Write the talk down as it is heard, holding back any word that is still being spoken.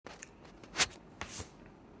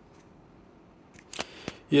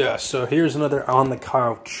Yeah, so here's another on the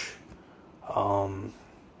couch. Um,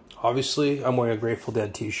 Obviously, I'm wearing a Grateful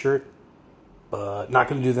Dead t-shirt, but not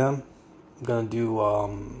going to do them. I'm going to do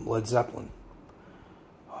Led Zeppelin.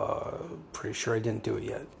 Pretty sure I didn't do it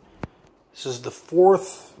yet. This is the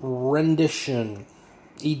fourth rendition,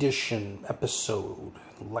 edition, episode,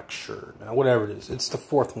 lecture, whatever it is. It's the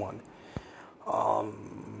fourth one.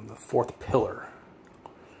 The fourth pillar.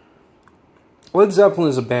 Led Zeppelin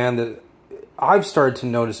is a band that I've started to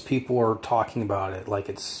notice people are talking about it like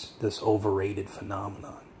it's this overrated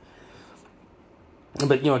phenomenon.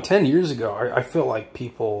 But, 10 years ago, I feel like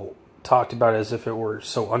people talked about it as if it were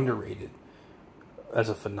so underrated as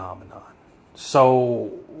a phenomenon.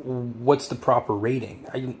 So, what's the proper rating?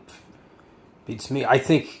 Beats me. I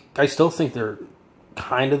still think they're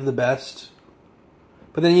kind of the best.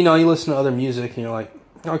 But then, you listen to other music and you're like,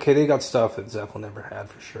 okay, they got stuff that Zeppelin never had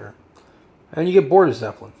for sure. And you get bored of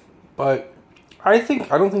Zeppelin. But I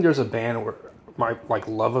don't think there's a band where my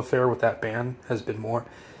love affair with that band has been more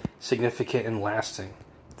significant and lasting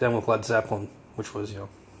than with Led Zeppelin, which was,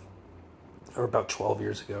 or about 12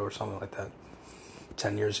 years ago or something like that.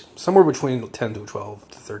 10 years, somewhere between 10 to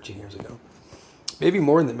 12 to 13 years ago. Maybe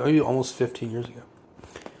more than, maybe almost 15 years ago.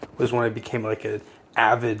 Was when I became like an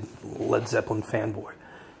avid Led Zeppelin fanboy.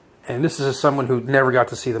 And this is as someone who never got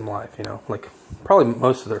to see them live, like probably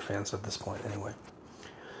most of their fans at this point anyway.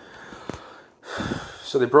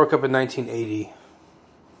 So they broke up in 1980.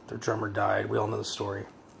 Their drummer died. We all know the story.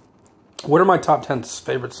 What are my top 10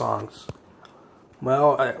 favorite songs?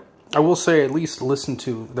 Well, I will say at least listen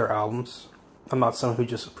to their albums. I'm not someone who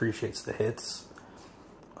just appreciates the hits.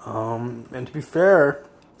 And to be fair,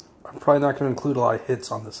 I'm probably not going to include a lot of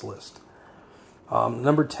hits on this list.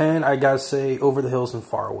 Number 10, I gotta say, Over the Hills and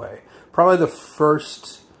Far Away. Probably the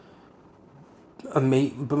first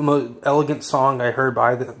most elegant song I heard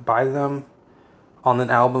by them on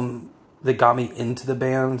an album that got me into the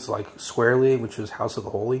bands, like squarely, which was House of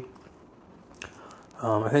the Holy.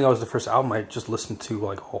 I think that was the first album I just listened to,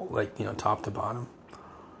 top to bottom.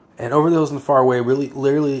 And Over the Hills and Far Away really,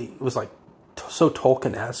 literally, was like so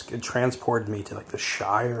Tolkien-esque. It transported me to the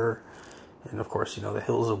Shire, and of course, the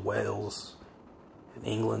hills of Wales, in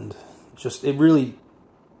England. It really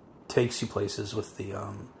takes you places with the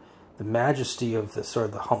majesty of the sort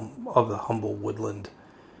of the humble woodland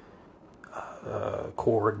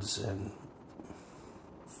chords and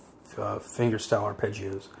fingerstyle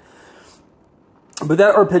arpeggios. But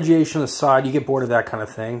that arpeggiation aside, you get bored of that kind of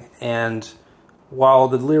thing. And while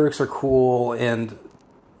the lyrics are cool and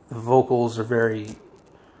the vocals are very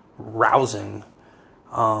rousing,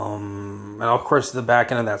 and of course the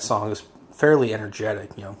back end of that song is fairly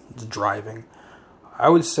energetic, it's driving. I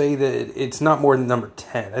would say that it's not more than number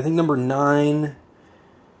 10. I think number 9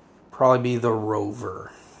 probably be The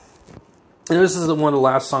Rover. And this is one of the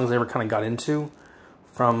last songs I ever kind of got into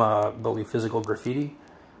from, I believe, Physical Graffiti.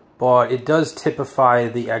 But it does typify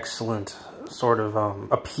the excellent sort of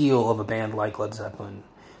appeal of a band like Led Zeppelin.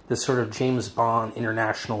 This sort of James Bond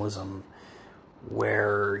internationalism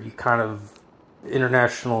where you kind of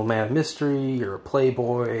international man of mystery, you're a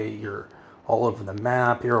playboy, you're all over the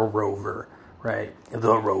map, you're a rover, right?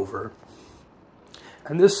 The Rover.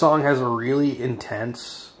 And this song has a really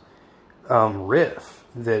intense riff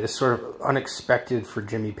that is sort of unexpected for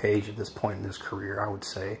Jimmy Page at this point in his career, I would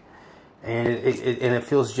say. And it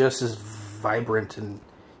feels just as vibrant and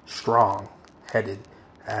strong-headed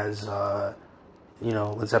as,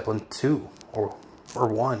 Led Zeppelin 2 or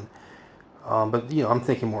 1. But, I'm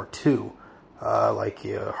thinking more 2, like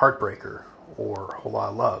Heartbreaker or Whole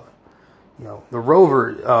Lotta Love. The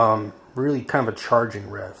Rover, really kind of a charging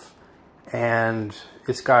riff. And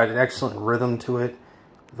it's got an excellent rhythm to it.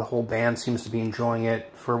 The whole band seems to be enjoying it.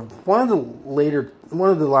 For one of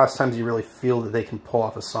the last times you really feel that they can pull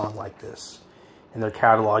off a song like this in their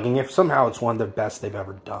cataloging, if somehow it's one of the best they've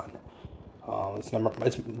ever done.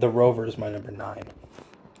 The Rover is my number 9.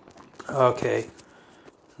 Okay,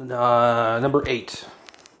 number 8.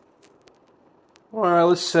 Well,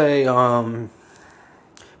 let's say, by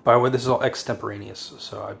the way, this is all extemporaneous,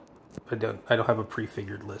 so I don't have a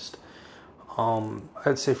prefigured list.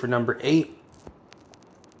 I'd say for number 8.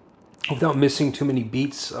 Without missing too many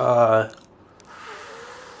beats, Babe,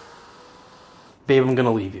 I'm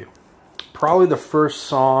Gonna Leave You. Probably the first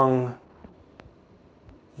song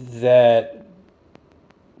that...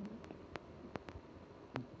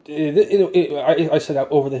 I said that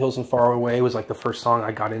Over the Hills and Far Away was like the first song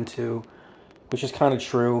I got into, which is kind of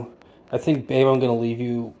true. I think Babe, I'm Gonna Leave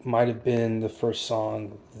You might have been the first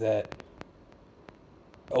song that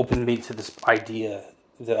opened me to this idea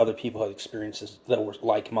that other people had experiences that were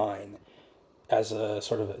like mine, as a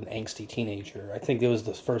sort of an angsty teenager. I think it was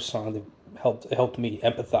the first song that helped me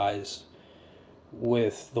empathize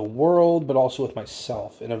with the world, but also with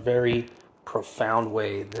myself in a very profound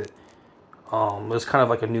way that was kind of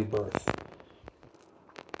like a new birth.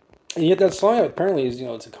 And yet that song apparently is,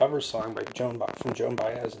 it's a cover song by from Joan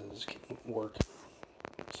Baez's work.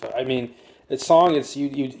 So I mean, the song,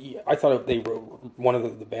 I thought they wrote, one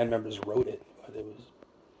of the band members wrote it, but it was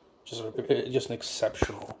just an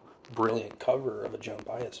exceptional, brilliant cover of a Joan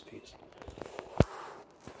Baez piece.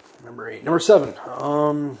 Number 8. Number 7.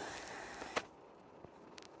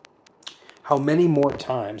 How Many More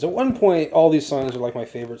Times. At one point, all these songs are like my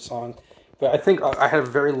favorite songs, but I think I had a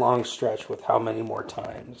very long stretch with How Many More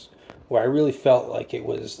Times, where I really felt like it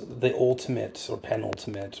was the ultimate or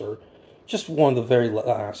penultimate or just one of the very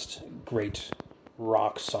last great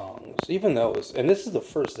rock songs. Even though and this is the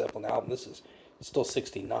first Zeppelin album, this is still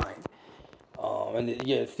 69. And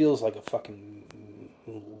it feels like a fucking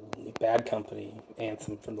Bad Company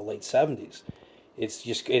anthem from the late 70s. It's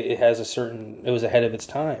just, it was ahead of its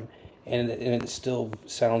time. And it still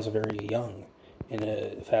sounds very young in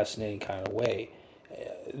a fascinating kind of way.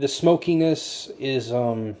 The smokiness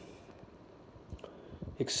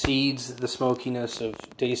exceeds the smokiness of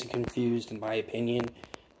Dazed and Confused, in my opinion,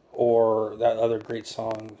 or that other great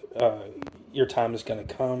song, Your Time Is Gonna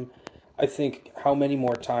Come. I think How Many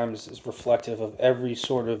More Times is reflective of every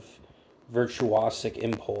sort of virtuosic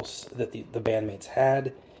impulse that the bandmates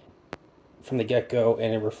had from the get-go,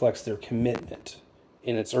 and it reflects their commitment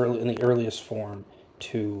in the earliest form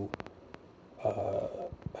to a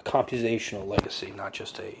compositional legacy, not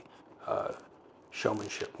just a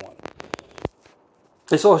showmanship one.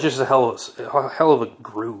 It's all just a hell of a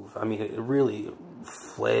groove. I mean, it really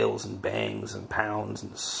flails and bangs and pounds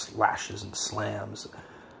and slashes and slams.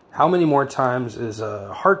 How Many More Times is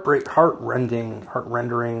a heart-rending,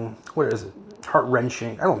 what is it?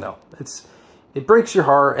 Heart-wrenching, I don't know. It breaks your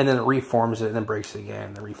heart, and then it reforms it, and then breaks it again,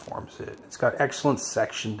 and then reforms it. It's got excellent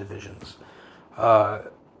section divisions. And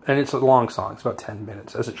it's a long song. It's about 10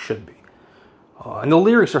 minutes, as it should be. And the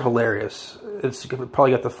lyrics are hilarious. It's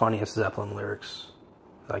probably got the funniest Zeppelin lyrics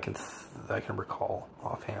that I can recall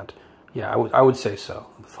offhand. Yeah, I would say so.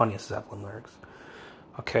 The funniest Zeppelin lyrics.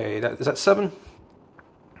 Okay, is that 7?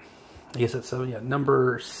 I guess that's 7, yeah.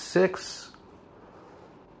 Number 6.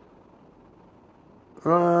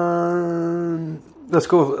 Let's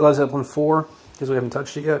go with Led Zeppelin 4, because we haven't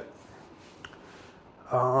touched it yet.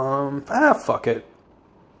 Fuck it.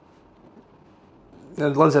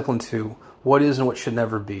 Led Zeppelin 2, What Is and What Should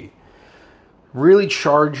Never Be. Really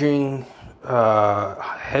charging,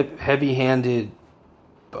 heavy-handed,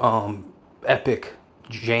 epic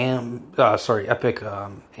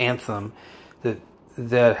anthem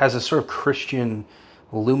that has a sort of Christian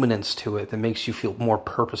luminance to it that makes you feel more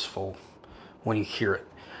purposeful when you hear it.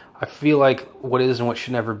 I feel like What Is and What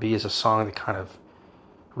Should Never Be is a song that kind of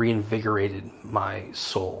reinvigorated my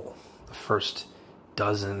soul the first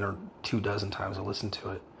dozen or 24 times I listened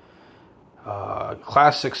to it.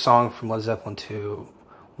 Classic song from Led Zeppelin 2.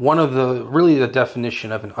 One of the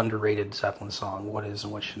definition of an underrated Zeppelin song, What Is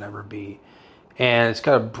and What Should Never Be. And it's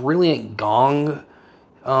got a brilliant gong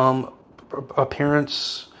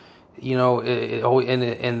appearance,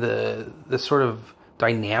 and the sort of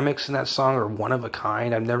dynamics in that song are one of a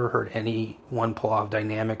kind. I've never heard anyone pull off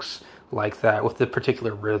dynamics like that with the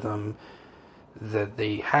particular rhythm that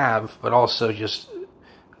they have, but also just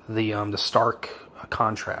the stark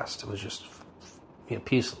contrast. It was just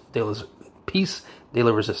Piece de la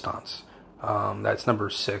Resistance. That's number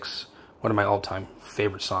 6, one of my all-time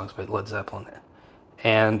favorite songs by Led Zeppelin,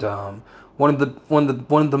 and one of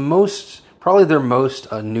the most, probably their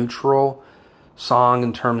most neutral song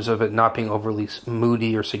in terms of it not being overly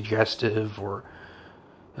moody or suggestive or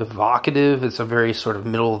evocative. It's a very sort of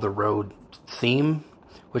middle of the road theme,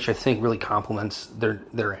 which I think really complements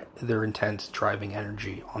their intense driving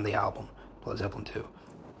energy on the album, Led Zeppelin 2.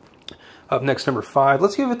 Up next, number 5.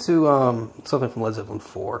 Let's give it to something from Led Zeppelin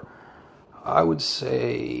 4. I would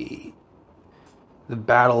say The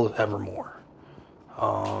Battle of Evermore.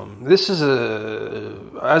 This is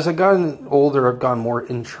as I've gotten older, I've gotten more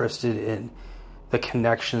interested in the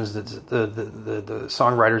connections that the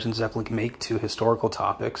songwriters in Zeppelin can make to historical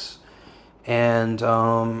topics. And,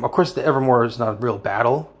 of course, the Evermore is not a real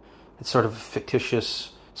battle. It's sort of a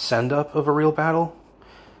fictitious send-up of a real battle.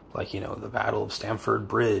 Like, the Battle of Stamford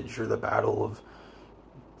Bridge, or the Battle of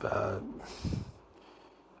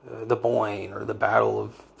the Boyne, or the Battle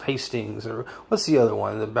of Hastings, or what's the other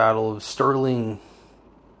one? The Battle of Stirling,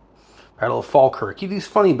 Battle of Falkirk. These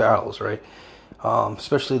funny battles, right?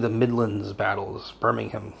 Especially the Midlands battles,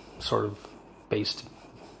 Birmingham sort of based,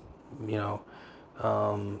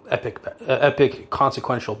 epic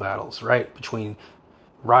consequential battles, right, between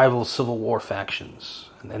rival Civil War factions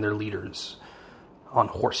and their leaders on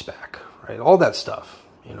horseback, right? All that stuff,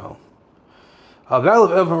 you know. Battle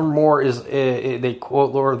of Evermore is, they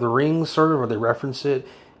quote Lord of the Rings, sort of, or they reference it.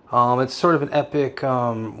 It's sort of an epic,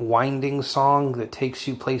 winding song that takes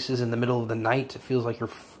you places in the middle of the night. It feels like you're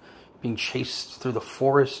being chased through the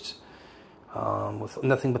forest with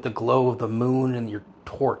nothing but the glow of the moon and your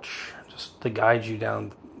torch just to guide you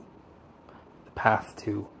down the path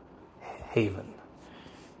to Haven.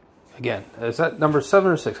 Again, is that number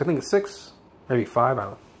 7 or 6? I think it's 6, maybe 5. I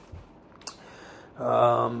don't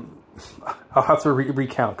know. I'll have to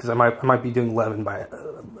recount because I might be doing 11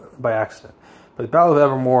 by accident. But Battle of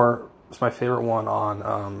Evermore is my favorite one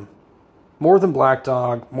on more than Black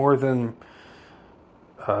Dog, more than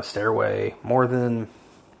Stairway, more than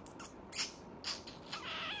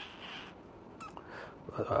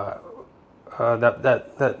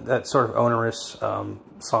that sort of onerous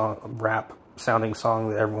song, rap sounding song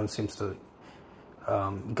that everyone seems to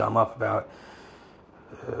gum up about.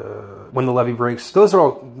 When the Levee Breaks, those are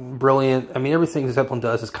all brilliant. I mean, everything Zeppelin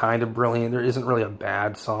does is kind of brilliant. There isn't really a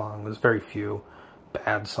bad song. There's very few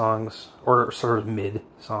bad songs, or sort of mid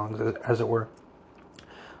songs, as it were.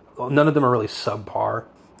 None of them are really subpar,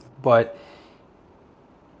 but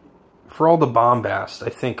for all the bombast, I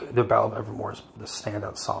think the Battle of Evermore is the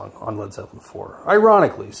standout song on Led Zeppelin 4.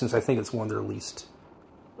 Ironically, since I think it's one of their least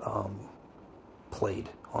played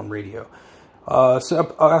on radio.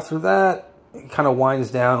 So after that, it kind of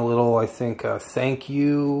winds down a little. I think Thank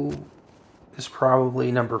You is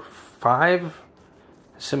probably number 5.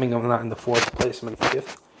 Assuming I'm not in the 4th place, I'm in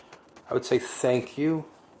 5th. I would say Thank You.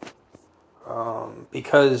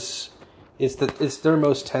 Because it's their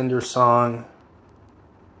most tender song.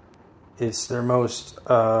 It's their most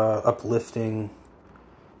uplifting.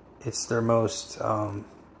 It's their most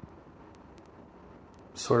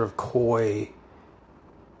sort of coy,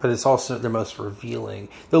 but it's also their most revealing.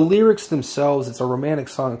 The lyrics themselves, it's a romantic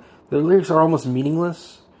song. The lyrics are almost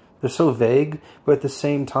meaningless. They're so vague, but at the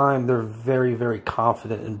same time, they're very, very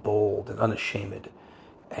confident and bold and unashamed.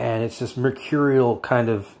 And it's this mercurial kind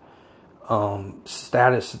of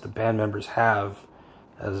status that the band members have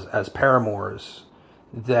as paramours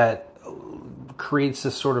that creates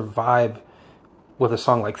this sort of vibe with a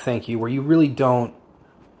song like Thank You, where you really don't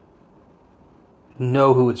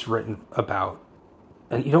know who it's written about,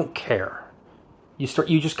 and you don't care. You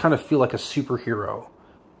just kind of feel like a superhero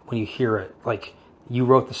when you hear it. Like you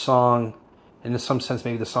wrote the song, and in some sense,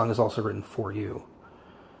 maybe the song is also written for you.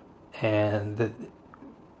 And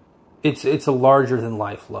it's a larger than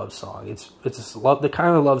life love song. It's the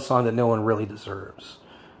kind of love song that no one really deserves,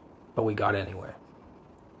 but we got anyway.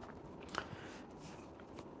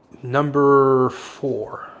 Number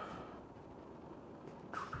 4.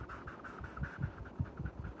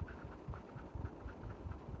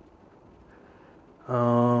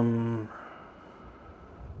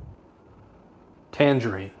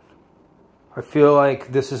 Tangerine. I feel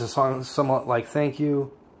like this is a song somewhat like Thank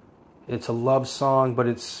You. It's a love song, but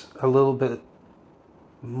it's a little bit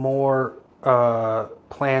more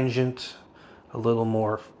plangent, a little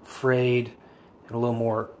more frayed, and a little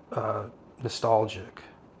more nostalgic,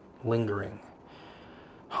 lingering,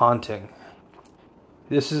 haunting.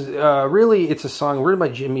 This is really, it's a song written by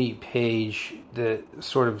Jimmy Page that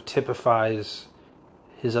sort of typifies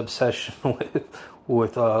his obsession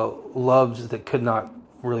with loves that could not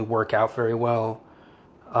really work out very well.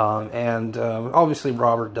 Obviously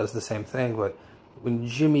Robert does the same thing, but when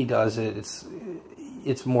Jimmy does it,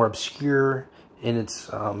 it's more obscure in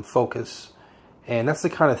its focus, and that's the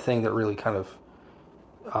kind of thing that really kind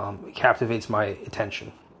of captivates my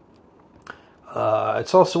attention.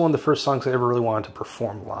 It's also one of the first songs I ever really wanted to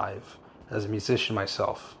perform live as a musician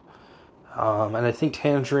myself. And I think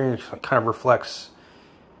Tangerine kind of reflects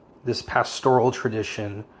this pastoral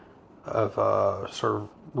tradition of sort of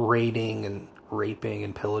raiding and raping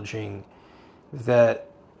and pillaging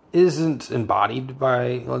that isn't embodied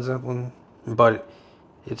by Led Zeppelin, but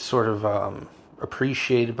it's sort of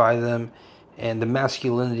appreciated by them, and the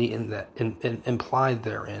masculinity in that implied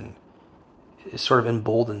therein is sort of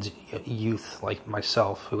emboldens youth like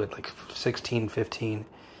myself, who at like 16, 15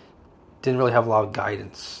 didn't really have a lot of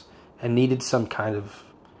guidance and needed some kind of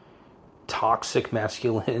toxic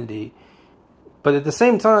masculinity. But at the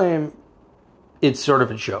same time, it's sort of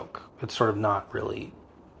a joke. It's sort of not really...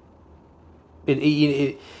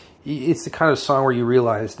 It's the kind of song where you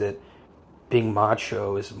realize that being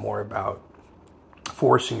macho is more about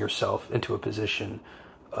forcing yourself into a position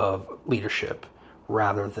of leadership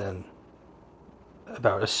rather than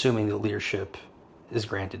about assuming that leadership is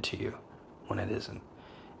granted to you when it isn't.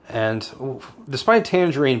 And despite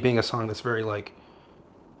Tangerine being a song that's very like,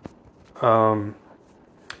 sorry,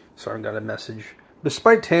 I got a message.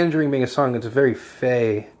 Despite Tangerine being a song that's very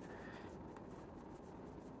fey,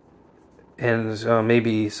 and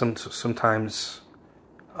maybe sometimes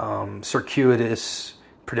circuitous,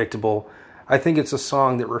 predictable, I think it's a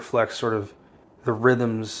song that reflects sort of the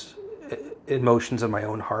rhythms, emotions of my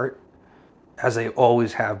own heart, as they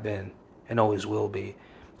always have been and always will be.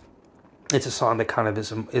 It's a song that kind of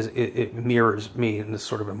it mirrors me in this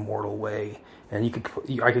sort of immortal way, and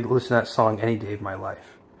I could listen to that song any day of my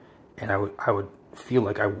life, and I would feel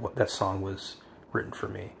like that song was written for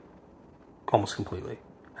me, almost completely,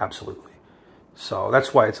 absolutely. So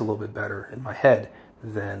that's why it's a little bit better in my head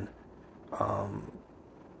than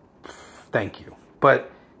Thank You. But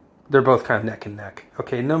they're both kind of neck and neck.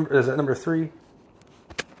 Okay, is that number 3?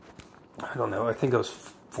 I don't know. I think it was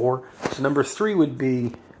 4. So number 3 would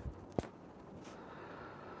be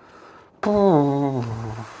 10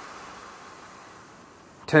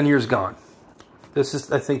 Years Gone. This is,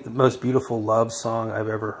 I think, the most beautiful love song I've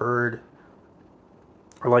ever heard.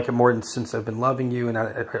 I like it more than Since I've Been Loving You, and I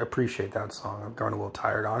appreciate that song. I've gone a little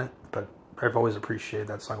tired on it, but I've always appreciated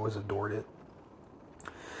that song. I always adored it.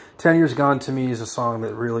 10 Years Gone to me is a song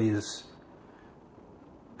that really is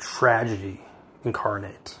tragedy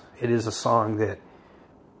incarnate. It is a song that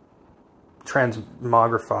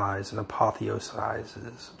transmogrifies and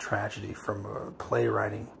apotheosizes tragedy from a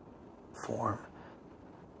playwriting form,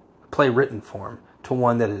 playwritten form, to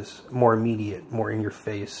one that is more immediate, more in your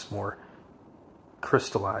face, more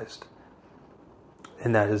crystallized.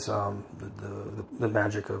 And that is the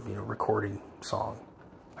magic of recorded song.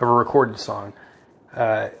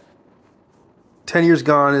 10 Years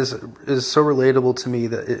Gone is so relatable to me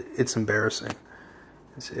that it's embarrassing.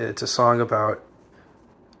 It's a song about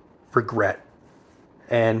regret.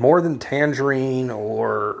 And more than Tangerine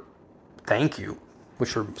or Thank You,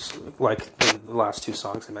 which are like the last 2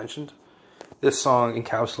 songs I mentioned, this song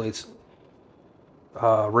encapsulates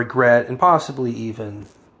regret and possibly even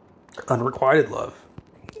unrequited love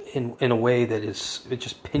in a way that it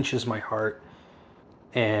just pinches my heart,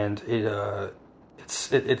 and it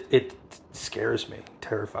scares me.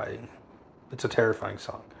 Terrifying. It's a terrifying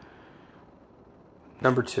song.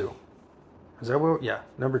 Number 2. Is that where? Yeah,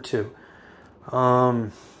 number 2. I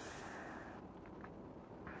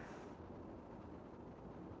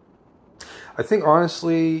think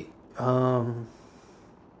honestly, I've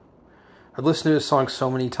listened to this song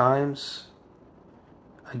so many times.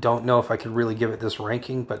 I don't know if I could really give it this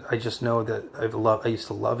ranking, but I just know that I used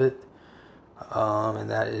to love it, and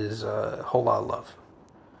that is A Whole Lot of Love.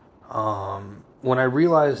 When I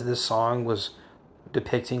realized this song was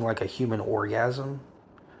depicting like a human orgasm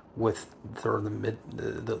with sort of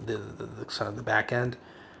the back end,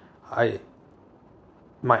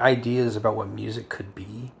 my ideas about what music could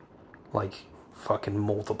be like fucking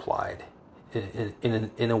multiplied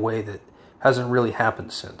in a way that hasn't really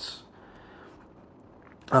happened since.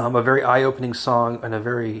 A very eye-opening song, and a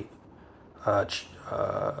very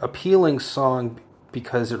appealing song,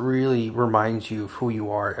 because it really reminds you of who you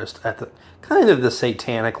are at the kind of the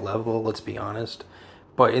satanic level, let's be honest,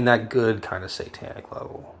 but in that good kind of satanic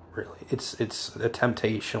level, really. It's a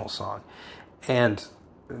temptational song, and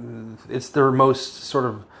it's their most sort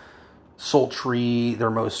of sultry, their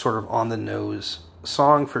most sort of on the nose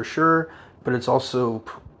song for sure, but it's also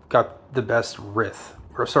got the best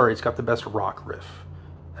it's got the best rock riff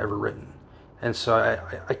ever written. And so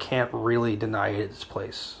I can't really deny it its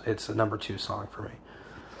place. It's a number 2 song for me.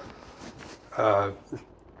 I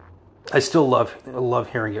still love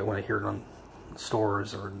hearing it when I hear it on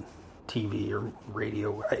stores or TV or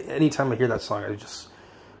radio. Anytime I hear that song,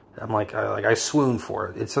 I swoon for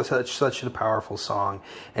it. It's such a powerful song,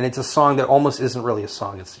 and it's a song that almost isn't really a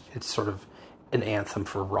song. It's sort of an anthem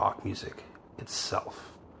for rock music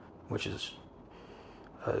itself, which is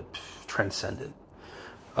transcendent.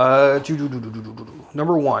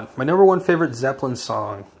 Number 1, my number 1 favorite Zeppelin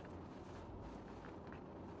song.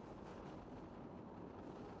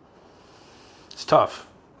 It's tough.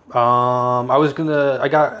 I was gonna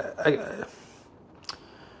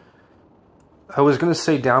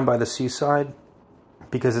say Down by the Seaside,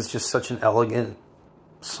 because it's just such an elegant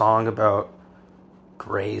song about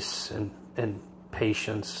grace and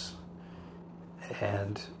patience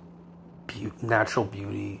and natural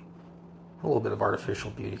beauty. A little bit of artificial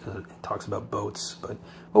beauty because it talks about boats, but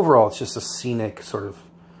overall it's just a scenic, sort of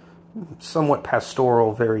somewhat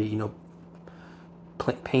pastoral, very,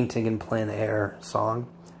 painting in plein air song.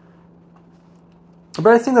 But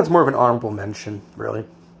I think that's more of an honorable mention, really.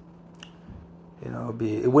 You know,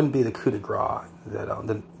 it wouldn't be the coup de grace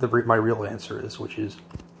that my real answer is, which is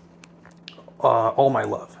All My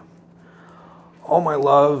Love. All My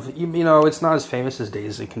Love, you know, it's not as famous as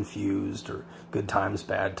Dazed and Confused or Good Times,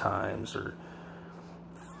 Bad Times or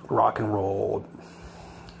Rock and Roll,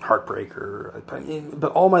 Heartbreaker. I mean,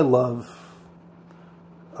 but All My Love,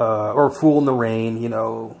 or Fool in the Rain, you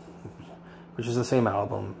know, which is the same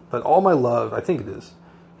album. But All My Love, I think it is,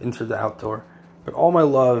 Into the Outdoor. But All My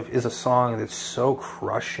Love is a song that's so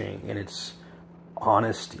crushing in its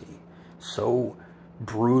honesty, so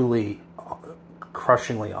brutally,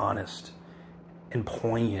 crushingly honest, and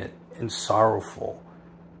poignant, and sorrowful,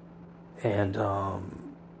 and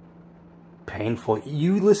painful.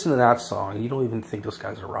 You listen to that song, you don't even think this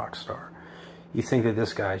guy's a rock star. You think that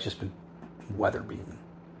this guy's just been weather beaten,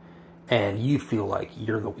 and you feel like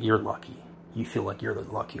you're lucky. You feel like you're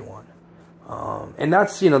the lucky one. And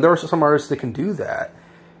that's, you know, there are some artists that can do that.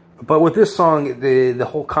 But with this song, the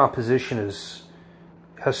whole composition has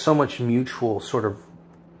so much mutual sort of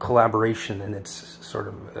collaboration in its sort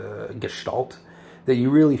of gestalt that you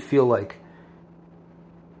really feel like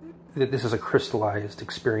that this is a crystallized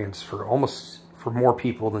experience for more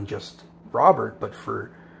people than just Robert, but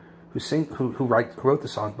for who wrote the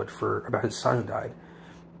song, but about his son who died.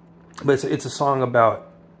 But it's a song about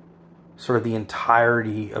sort of the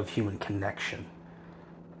entirety of human connection,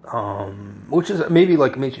 which is maybe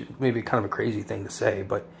kind of a crazy thing to say,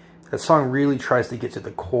 but that song really tries to get to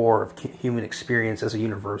the core of human experience as a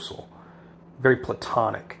universal, very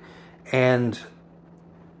platonic, and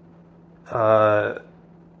I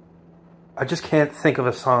just can't think of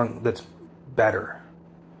a song that's better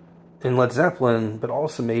in Led Zeppelin, but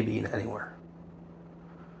also maybe in anywhere.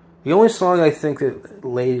 The only song I think that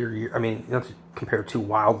later, I mean, not to compare too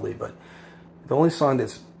wildly, but the only song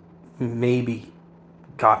that's maybe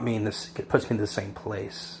puts me in the same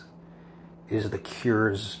place is The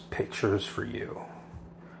Cure's Pictures for You.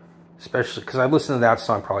 Especially because I've listened to that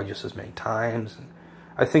song probably just as many times. And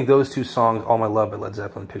I think those two songs, All My Love by Led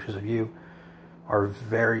Zeppelin and Pictures of You, are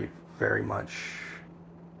very, very much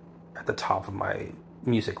at the top of my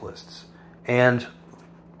music lists. And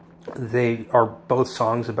they are both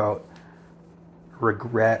songs about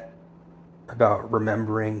regret, about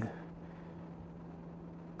remembering,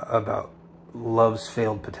 about love's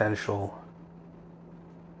failed potential,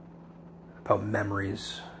 about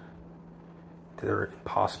memories that are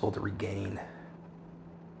impossible to regain,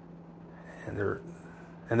 and they're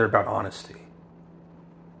about honesty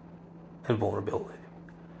and vulnerability.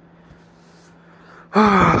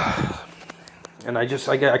 And I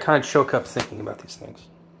kind of choke up thinking about these things.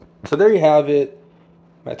 So there you have it.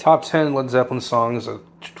 My top 10 Led Zeppelin songs are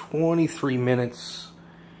 23 minutes.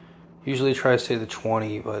 Usually try to stay to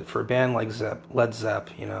 20, but for a band like Led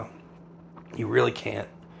Zepp, you know, you really can't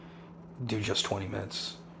do just 20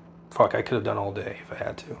 minutes. Fuck, I could have done all day if I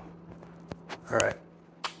had to. Alright.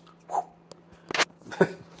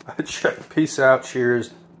 Peace out,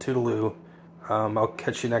 cheers, toodaloo. I'll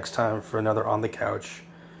catch you next time for another On the Couch.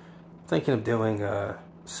 I'm thinking of doing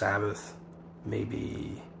Sabbath,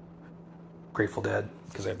 maybe Grateful Dead,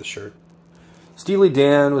 because I have the shirt. Steely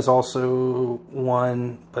Dan was also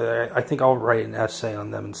one, but I think I'll write an essay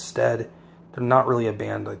on them instead. They're not really a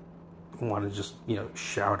band I want to just, you know,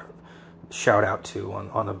 shout out to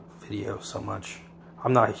on a video so much.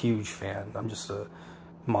 I'm not a huge fan. I'm just a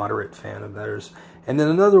moderate fan of theirs. And then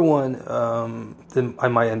another one that I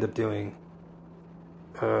might end up doing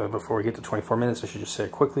before we get to 24 minutes. I should just say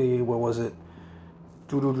it quickly. What was it?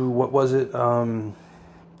 What was it?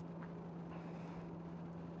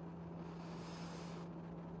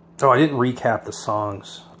 Oh, I didn't recap the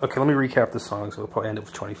songs. Okay, let me recap the songs. It'll probably end up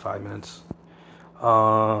with 25 minutes.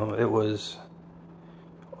 It was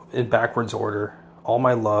in backwards order. All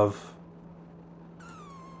My Love.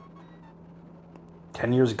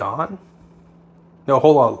 10 Years Gone? No,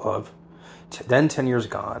 Whole Lot of Love. Then 10 Years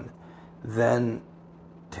Gone. Then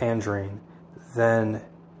Tangerine. Then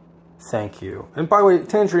Thank You. And by the way,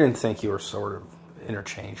 Tangerine and Thank You are sort of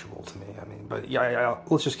interchangeable to me. I mean, but yeah,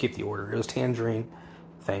 let's just keep the order. It was Tangerine,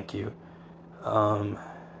 Thank You.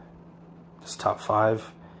 Just top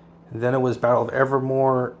 5. And then it was Battle of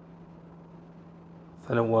Evermore.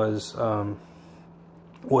 Then it was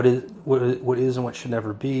what is and What Should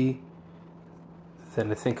Never Be. Then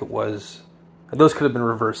I think it was, those could have been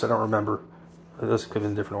reversed. I don't remember. Those could have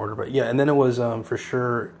been in a different order, but yeah. And then it was for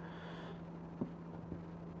sure.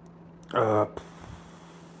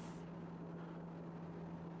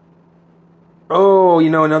 Oh, you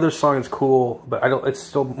know, another song that's cool, but it's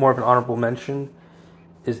still more of an honorable mention,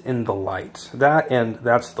 is In the Light. That and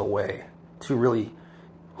That's the Way. Two really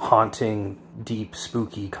haunting, deep,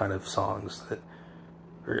 spooky kind of songs that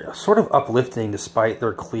are sort of uplifting despite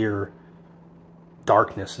their clear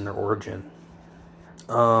darkness in their origin.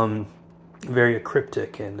 Very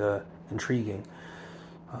cryptic and intriguing.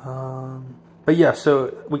 But yeah,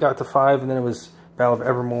 so we got to 5, and then it was Battle of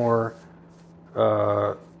Evermore,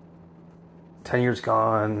 10 Years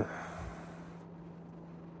Gone.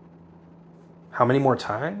 How many more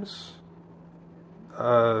times?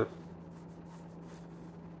 The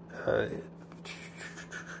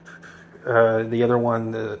other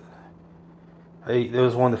one, it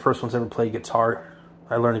was one of the first ones I ever played guitar.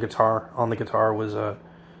 I learned guitar on the guitar was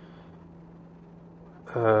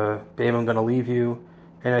Babe, I'm Gonna Leave You,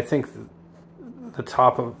 and I think the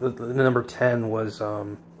top of the number 10 was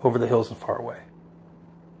Over the Hills and Far Away.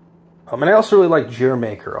 And I also really like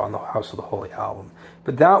Jeermaker on the House of the Holy album,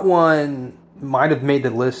 but that one might have made the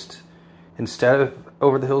list instead of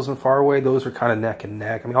Over the Hills and Far Away. Those are kind of neck and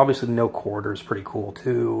neck. I mean, obviously No Quarter is pretty cool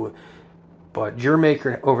too, but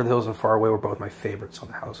Jeermaker and Over the Hills and Far Away were both my favorites on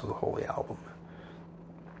the House of the Holy album.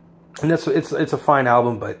 And it's a fine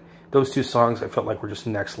album, but those two songs I felt like were just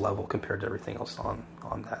next level compared to everything else on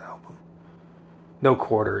that album. No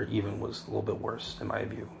Quarter even was a little bit worse in my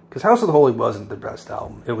view, because House of the Holy wasn't their best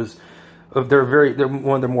album. It was they're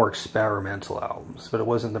one of their more experimental albums, but it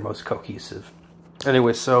wasn't the most cohesive.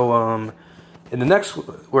 Anyway, so in the next,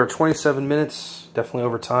 we're at 27 minutes, definitely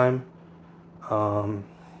over time.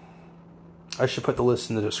 I should put the list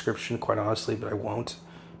in the description, quite honestly, but I won't,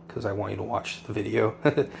 because I want you to watch the video.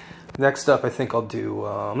 Next up, I think I'll do,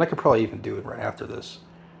 I could probably even do it right after this,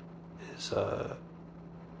 is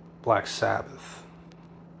Black Sabbath.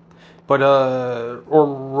 But, or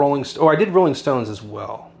Rolling Stones. Oh, I did Rolling Stones as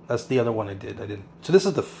well. That's the other one I did. So this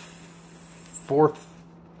is the fourth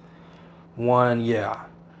one, yeah.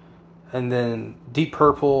 And then Deep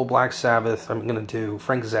Purple, Black Sabbath, I'm going to do.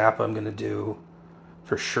 Frank Zappa, I'm going to do,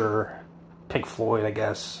 for sure. Pink Floyd, I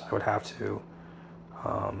guess, I would have to.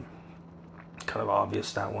 Kind of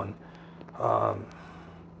obvious, that one.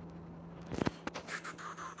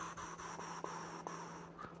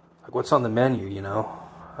 Like, what's on the menu, you know?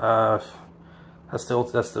 That's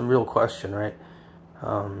the real question, right?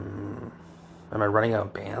 Am I running out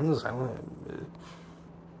of bands? I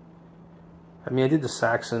mean, I did the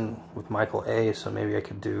Saxon with Michael A, so maybe I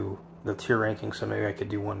could do the tier ranking, so maybe I could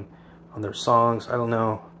do one on their songs. I don't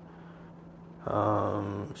know.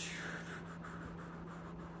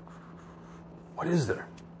 What is there?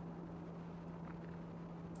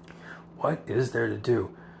 What is there to do?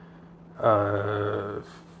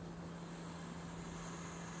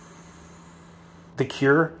 The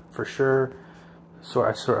Cure, for sure. So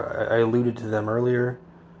I alluded to them earlier.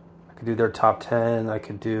 I could do their top 10. I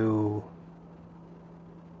could do...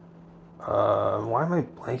 why am I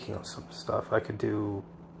blanking on some stuff? I could do...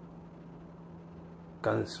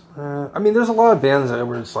 Guns. I mean, there's a lot of bands that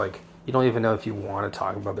where it's like, you don't even know if you want to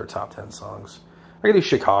talk about their top 10 songs. I could do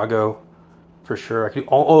Chicago, for sure. I could do,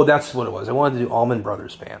 oh, that's what it was. I wanted to do Allman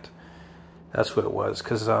Brothers Band. That's what it was,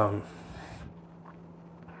 because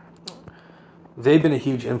they've been a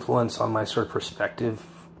huge influence on my sort of perspective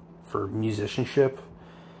for musicianship.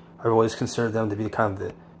 I've always considered them to be kind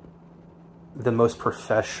of the most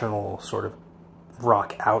professional sort of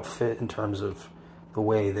rock outfit in terms of the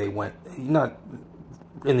way they went, not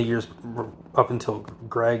in the years up until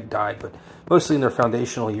Greg died, but mostly in their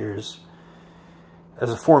foundational years.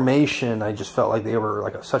 As a formation, I just felt like they were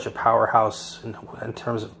like such a powerhouse in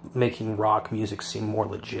terms of making rock music seem more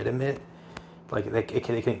legitimate. Like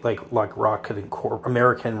rock could incorporate,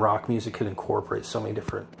 American rock music could incorporate so many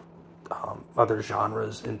different other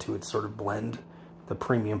genres into its sort of blend, the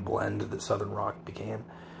premium blend that Southern rock became.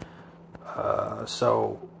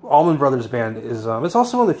 So Allman Brothers Band is it's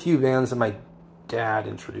also one of the few bands that my dad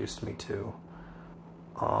introduced me to.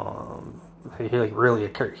 He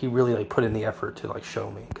really put in the effort to like show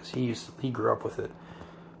me, because he grew up with it.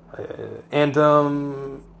 And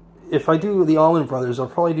if I do the Allman Brothers, I'll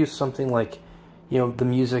probably do something like, you know, the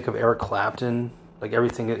music of Eric Clapton, like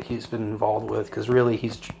everything that he's been involved with, because really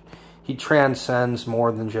he transcends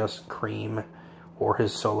more than just Cream or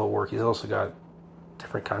his solo work. He's also got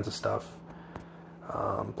different kinds of stuff.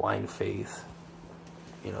 Blind Faith,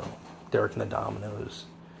 you know, Derek and the Dominoes,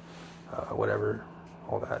 whatever,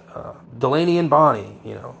 all that. Delaney and Bonnie,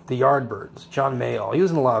 you know, the Yardbirds, John Mayall. He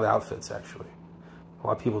was in a lot of outfits, actually. A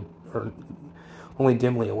lot of people are only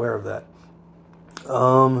dimly aware of that.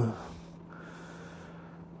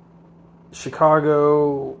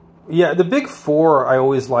 Chicago, yeah, the big four I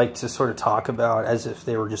always like to sort of talk about as if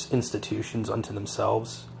they were just institutions unto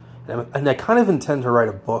themselves. And I kind of intend to write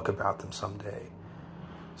a book about them someday.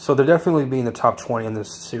 So they're definitely being the top 20 in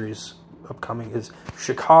this series upcoming is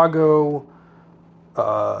Chicago,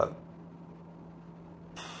 Allman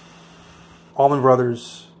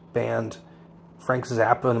Brothers Band, Frank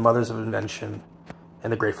Zappa and the Mothers of Invention,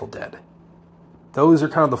 and the Grateful Dead. Those are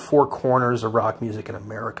kind of the four corners of rock music in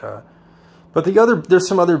America. But there's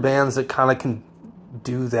some other bands that kind of can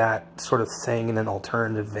do that sort of thing in an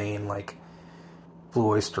alternative vein, like Blue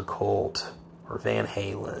Oyster Cult, or Van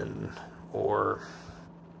Halen, or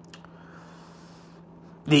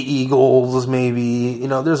the Eagles, maybe. You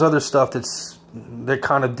know, there's other stuff they're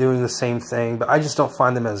kind of doing the same thing, but I just don't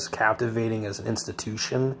find them as captivating as an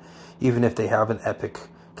institution, even if they have an epic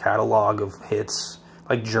catalog of hits.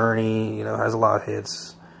 Like Journey, you know, has a lot of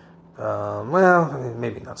hits. Well,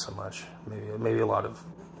 maybe not so much. Maybe a lot of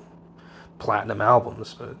platinum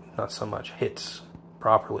albums, but not so much hits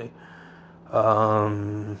properly.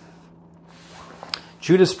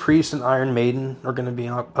 Judas Priest and Iron Maiden are going to be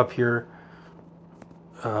up here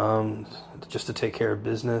just to take care of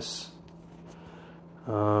business.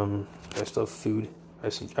 I still have food. I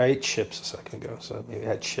ate chips a second ago, so maybe I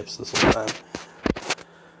had chips this whole time.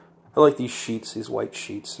 I like these sheets, these white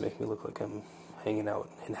sheets, make me look like I'm hanging out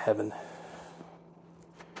in heaven.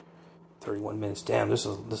 31 minutes. Damn, this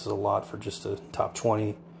is a lot for just a top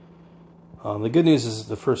 20. The good news is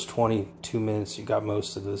the first 22 minutes you got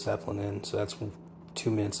most of the Zeppelin in, so that's 2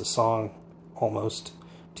 minutes a song, almost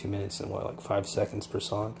 2 minutes and what, like 5 seconds per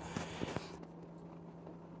song.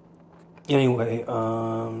 Anyway,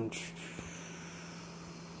 2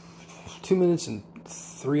 minutes and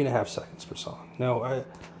 3.5 seconds per song. No,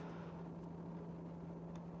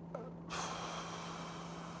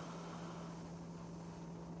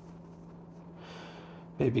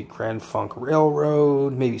 maybe Grand Funk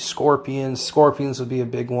Railroad, maybe Scorpions. Scorpions would be a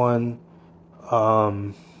big one.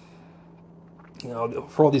 You know,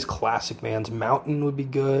 for all these classic bands, Mountain would be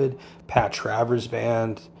good. Pat Travers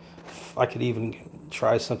Band. I could even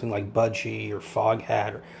try something like Budgie or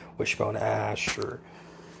Foghat or Wishbone Ash or,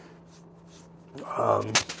 you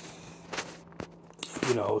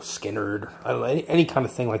know, Skinnerd. I don't know, any kind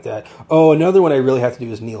of thing like that. Oh, another one I really have to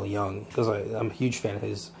do is Neil Young, because I'm a huge fan of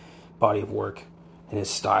his body of work. And his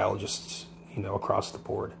style, just, you know, across the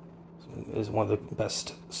board, is one of the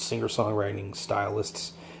best singer-songwriting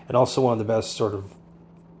stylists, and also one of the best sort of,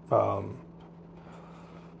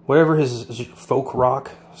 whatever his folk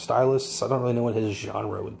rock stylists. I don't really know what his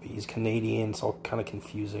genre would be. He's Canadian. It's all kind of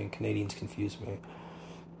confusing. Canadians confuse me,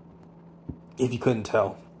 if you couldn't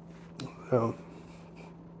tell. So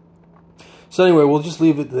anyway, we'll just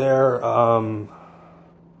leave it there.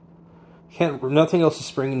 Nothing else is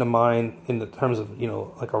springing to mind in the terms of, you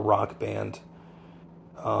know, like a rock band.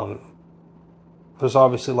 There's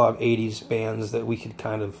obviously a lot of 80s bands that we could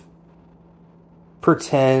kind of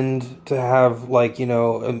pretend to have, like, you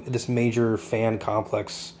know, this major fan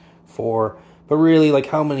complex for. But really, like,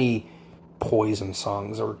 how many Poison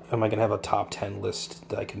songs am I going to have a top 10 list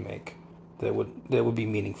that I can make that would be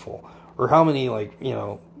meaningful? Or how many, like, you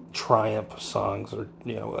know, Triumph songs, or,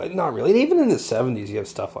 you know, not really. And even in the 70s, you have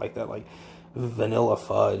stuff like that, like Vanilla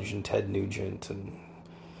Fudge and Ted Nugent, and,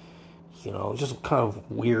 you know, just kind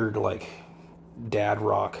of weird, like, dad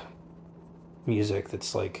rock music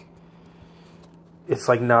that's like, it's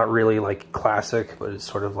like not really like classic, but it's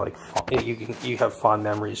sort of like you have fond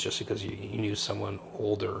memories just because you knew someone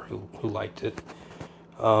older who liked it.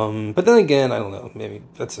 But then again, I don't know, maybe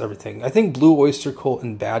that's everything. I think Blue Oyster Cult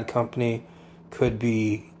and Bad Company could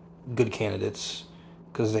be good candidates,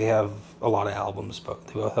 because they have a lot of albums, but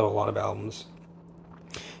they both have a lot of albums,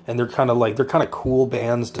 and they're kind of cool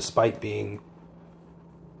bands despite being,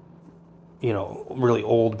 you know, really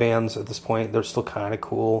old bands at this point. They're still kind of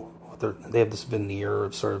cool. They have this veneer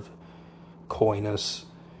of sort of coyness,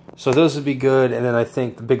 so those would be good. And then I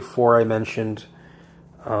think the big four I mentioned,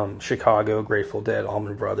 Chicago, Grateful Dead,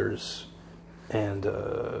 Allman Brothers, and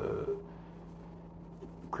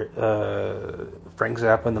Frank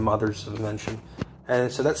Zappa and the Mothers, as I mentioned.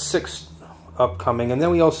 And so that's 6 upcoming. And then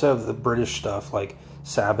we also have the British stuff, like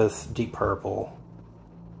Sabbath, Deep Purple,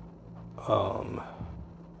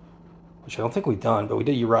 which I don't think we've done, but we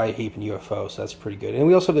did Uriah Heep and UFO, so that's pretty good. And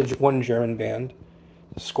we also have the one German band,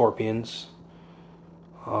 Scorpions.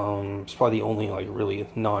 It's probably the only, like, really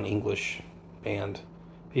non-English band.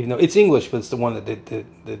 Even though it's English, but it's the one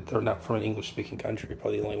that they're not from an English-speaking country.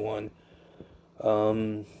 Probably the only one.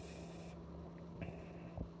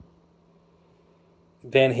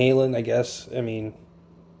 Van Halen, I guess. I mean,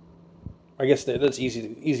 I guess that's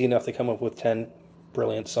easy enough to come up with 10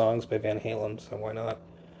 brilliant songs by Van Halen, so why not?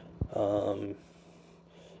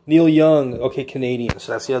 Neil Young, okay, Canadian,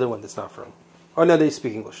 so that's the other one that's not from. Oh no, they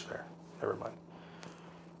speak English there. Never mind.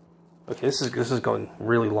 Okay, this is going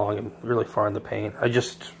really long and really far in the paint.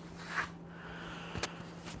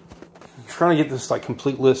 trying to get this like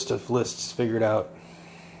complete list of lists figured out.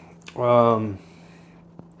 Not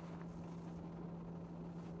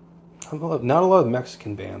a lot of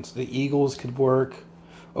Mexican bands. The Eagles could work.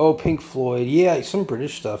 Oh, Pink Floyd. Yeah, some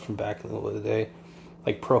British stuff from back in the day.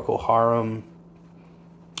 Like Procol Harum,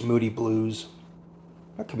 Moody Blues.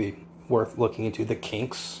 That could be worth looking into. The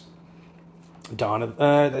Kinks. Donna.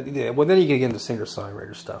 Well, then you get into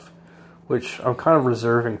singer-songwriter stuff, which I'm kind of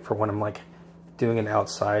reserving for when I'm like doing an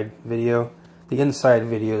outside video. The inside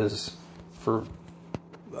videos, for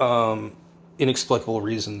inexplicable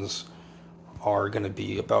reasons, are going to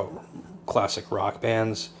be about classic rock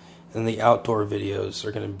bands, and the outdoor videos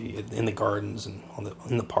are going to be in the gardens and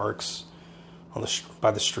in the parks,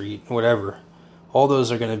 by the street, whatever. All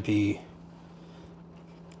those are going to be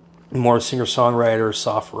more singer-songwriter,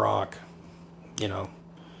 soft rock, you know,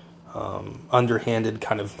 underhanded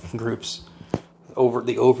kind of groups. Over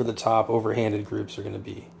the top, overhanded groups are going to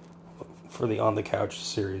be for the On the Couch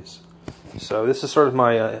series. So this is sort of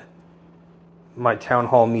my my town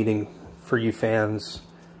hall meeting for you fans,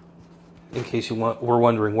 in case you were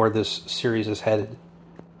wondering where this series is headed.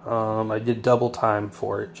 I did double time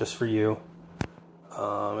for it just for you,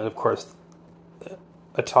 and of course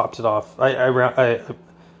I topped it off. I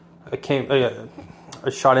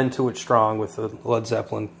shot into it strong with the Led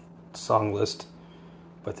Zeppelin song list,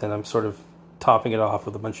 but then I'm sort of topping it off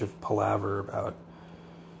with a bunch of palaver about,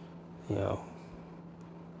 you know,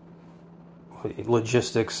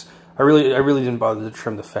 logistics. I really didn't bother to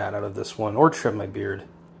trim the fat out of this one, or trim my beard,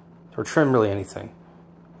 or trim really anything.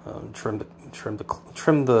 Trim the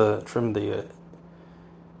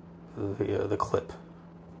clip.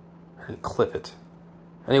 I didn't clip it.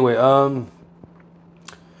 Anyway,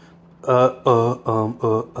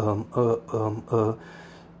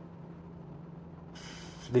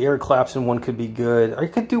 the Eric Clapton one could be good. I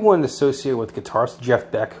could do one associated with guitars. Jeff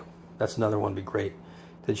Beck, that's another one would be great.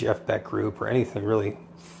 The Jeff Beck group, or anything really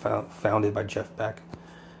founded by Jeff Beck.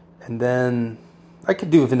 And then I could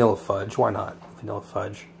do Vanilla Fudge. Why not? Vanilla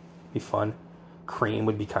Fudge be fun. Cream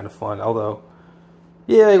would be kind of fun. Although,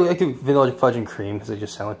 yeah, I could do Vanilla Fudge and Cream because they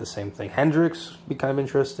just sound like the same thing. Hendrix would be kind of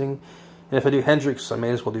interesting. And if I do Hendrix, I may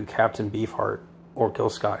as well do Captain Beefheart or Gil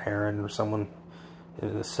Scott-Heron or someone in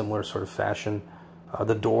a similar sort of fashion.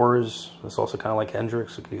 The Doors, that's also kind of like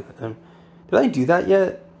Hendrix. I could do them. Did I do that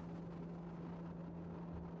yet?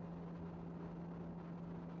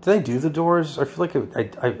 Did I do the Doors? I feel like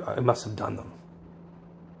I must have done them.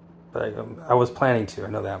 But I was planning to, I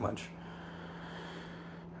know that much.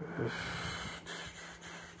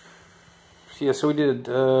 So yeah, so we did,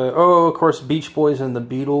 of course, Beach Boys and the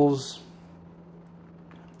Beatles.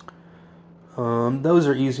 Those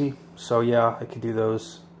are easy, so yeah, I could do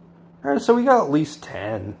those. Alright, so we got at least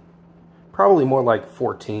 10. Probably more like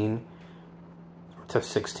 14 to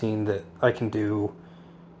 16 that I can do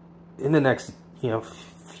in the next, you know,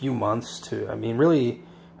 few months to, I mean, really,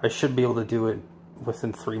 I should be able to do it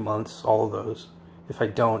within 3 months, all of those. If I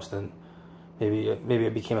don't, then maybe I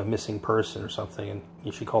became a missing person or something, and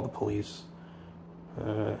you should call the police.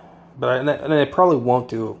 But I probably won't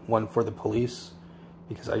do one for the police,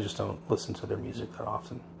 because I just don't listen to their music that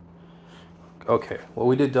often. Okay, well,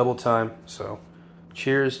 we did double time, so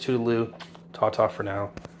cheers, toodaloo, ta-ta for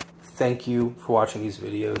now. Thank you for watching these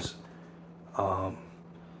videos.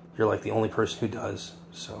 You're like the only person who does,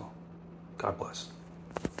 so God bless.